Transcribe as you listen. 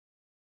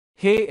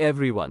Hey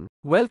everyone,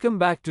 welcome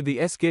back to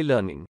the SK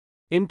Learning.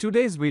 In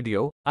today's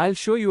video, I'll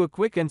show you a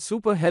quick and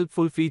super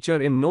helpful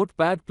feature in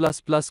Notepad++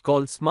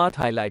 called Smart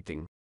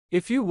Highlighting.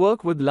 If you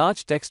work with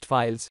large text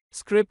files,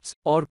 scripts,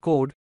 or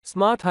code,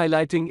 Smart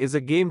Highlighting is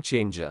a game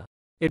changer.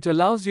 It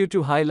allows you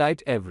to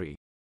highlight every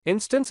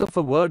instance of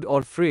a word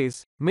or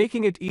phrase,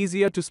 making it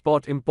easier to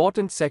spot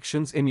important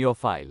sections in your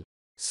file.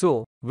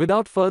 So,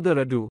 without further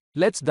ado,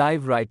 let's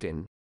dive right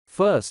in.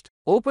 First,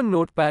 open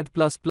Notepad++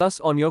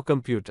 on your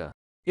computer.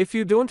 If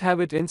you don't have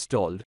it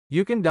installed,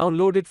 you can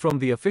download it from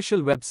the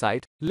official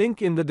website,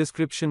 link in the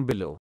description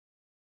below.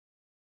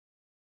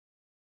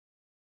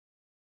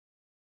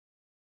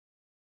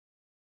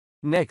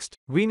 Next,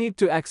 we need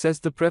to access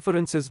the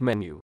Preferences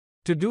menu.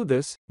 To do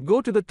this,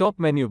 go to the top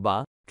menu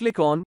bar, click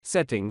on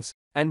Settings,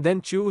 and then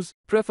choose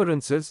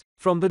Preferences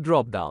from the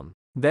drop-down.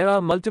 There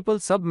are multiple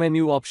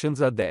sub-menu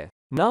options are there.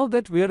 Now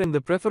that we're in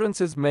the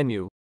Preferences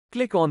menu,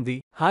 click on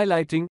the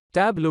Highlighting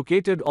tab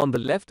located on the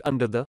left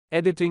under the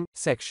Editing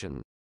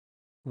section.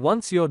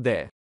 Once you're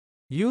there,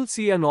 you'll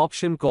see an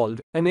option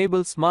called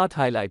Enable Smart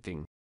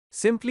Highlighting.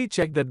 Simply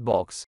check that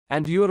box,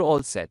 and you're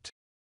all set.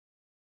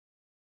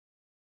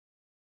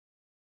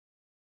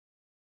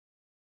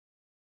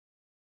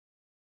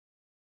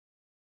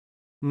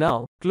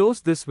 Now, close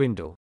this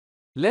window.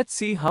 Let's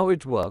see how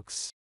it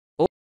works.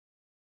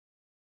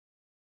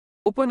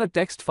 Open a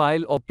text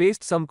file or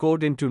paste some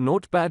code into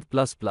Notepad++.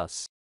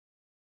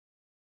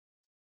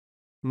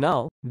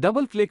 Now,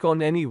 double-click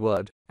on any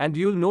word, and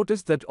you'll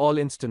notice that all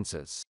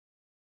instances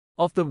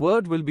of the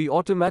word will be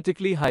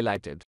automatically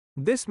highlighted.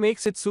 This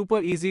makes it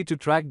super easy to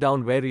track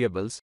down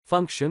variables,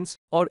 functions,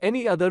 or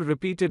any other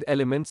repeated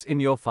elements in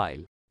your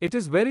file. It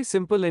is very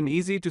simple and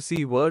easy to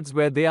see words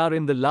where they are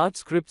in the large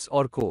scripts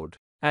or code.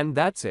 And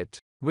that's it.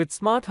 With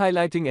Smart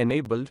Highlighting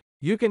enabled,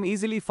 you can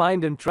easily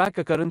find and track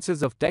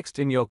occurrences of text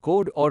in your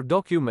code or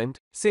document,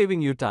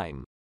 saving you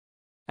time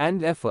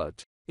and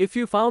effort. If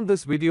you found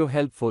this video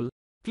helpful,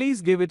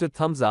 please give it a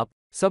thumbs up,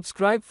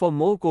 subscribe for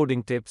more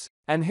coding tips,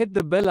 and hit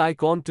the bell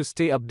icon to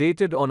stay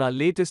updated on our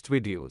latest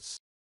videos.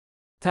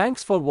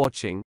 Thanks for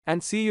watching,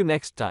 and see you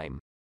next time.